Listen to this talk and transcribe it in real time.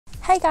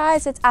Hey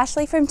guys, it's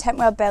Ashleigh from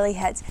Tentworld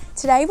Bellyheads.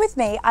 Today with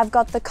me, I've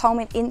got the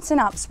Coleman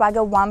Instant Up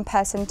Swagger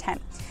one-person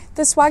tent.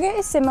 The Swagger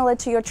is similar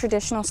to your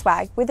traditional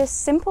swag with a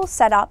simple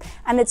setup,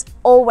 and it's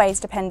always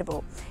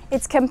dependable.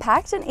 It's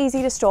compact and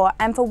easy to store,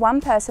 and for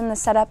one person the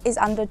setup is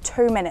under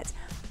 2 minutes.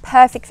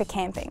 Perfect for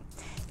camping.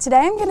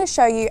 Today I'm going to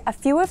show you a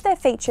few of their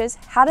features,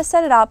 how to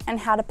set it up and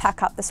how to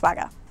pack up the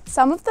Swagger.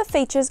 Some of the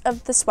features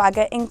of the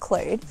Swagger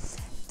include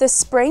the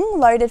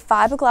spring-loaded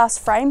fiberglass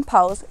frame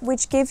poles,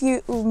 which give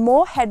you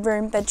more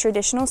headroom than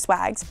traditional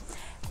swags,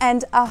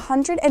 and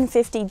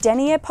 150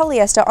 denier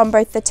polyester on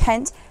both the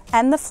tent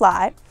and the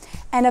fly,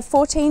 and a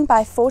 14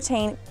 by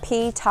 14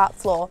 PE tarp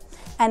floor,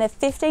 and a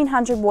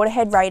 1500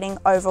 waterhead rating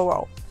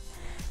overall.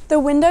 The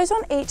windows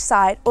on each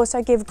side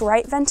also give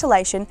great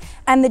ventilation,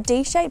 and the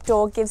D-shaped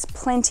door gives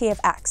plenty of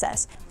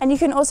access. And you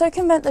can also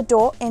convert the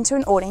door into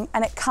an awning,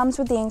 and it comes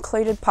with the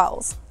included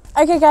poles.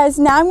 Okay guys,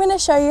 now I'm going to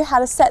show you how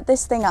to set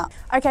this thing up.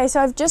 Okay,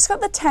 so I've just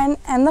got the tent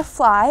and the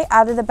fly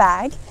out of the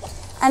bag,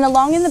 and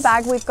along in the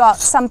bag we've got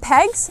some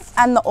pegs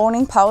and the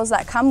awning poles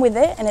that come with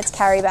it in its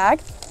carry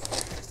bag.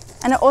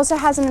 And it also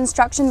has an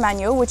instruction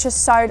manual which is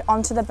sewed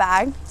onto the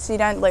bag so you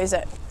don't lose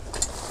it.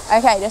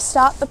 Okay, to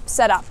start the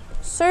setup,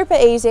 super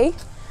easy.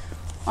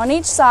 On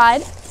each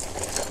side,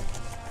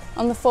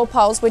 on the 4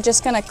 poles, we're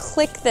just going to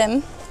click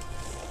them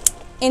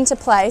into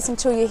place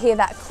until you hear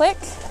that click.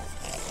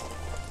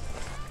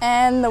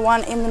 And the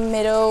one in the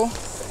middle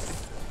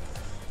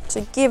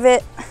to give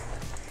it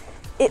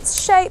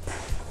its shape.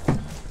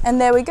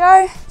 And there we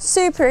go,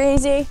 super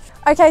easy.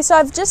 Okay, so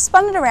I've just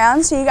spun it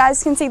around so you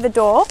guys can see the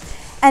door.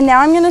 And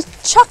now I'm gonna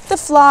chuck the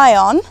fly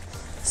on.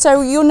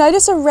 So you'll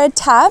notice a red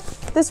tab.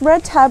 This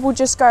red tab will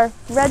just go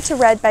red to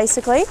red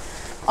basically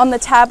on the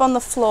tab on the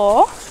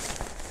floor.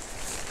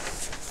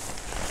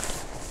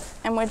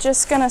 And we're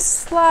just gonna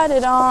slide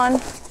it on,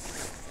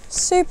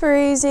 super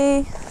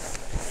easy.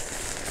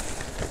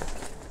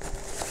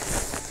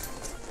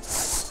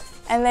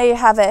 And there you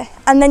have it.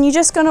 And then you're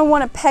just going to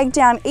want to peg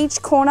down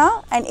each corner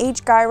and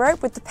each guy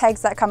rope with the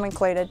pegs that come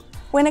included.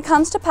 When it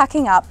comes to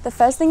packing up, the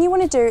first thing you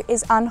want to do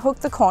is unhook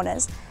the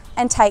corners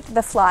and take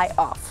the fly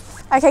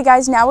off. Okay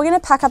guys, now we're going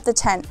to pack up the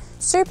tent.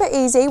 Super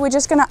easy, we're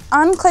just going to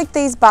unclick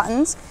these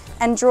buttons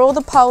and draw the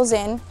poles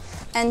in,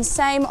 and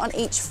same on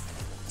each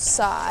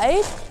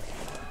side.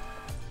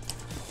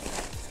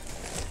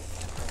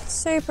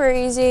 Super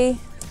easy.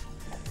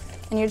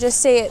 And you'll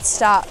just see it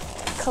start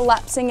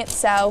collapsing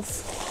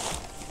itself.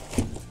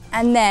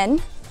 And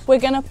then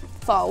we're going to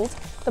fold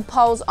the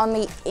poles on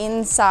the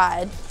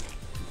inside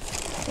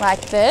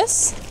like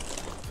this,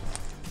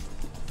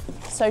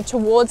 so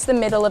towards the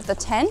middle of the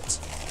tent,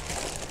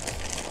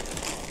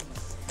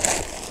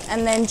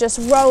 and then just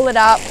roll it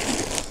up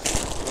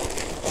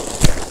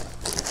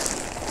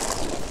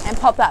and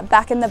pop that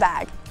back in the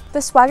bag.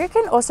 The Swagger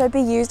can also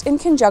be used in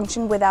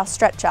conjunction with our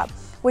stretcher,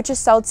 which is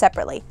sold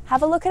separately.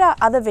 Have a look at our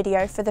other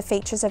video for the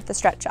features of the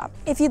stretcher.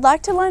 If you'd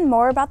like to learn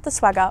more about the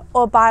Swagger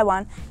or buy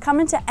one, come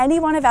into any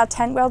one of our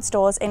Tentworld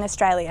stores in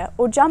Australia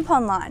or jump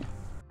online.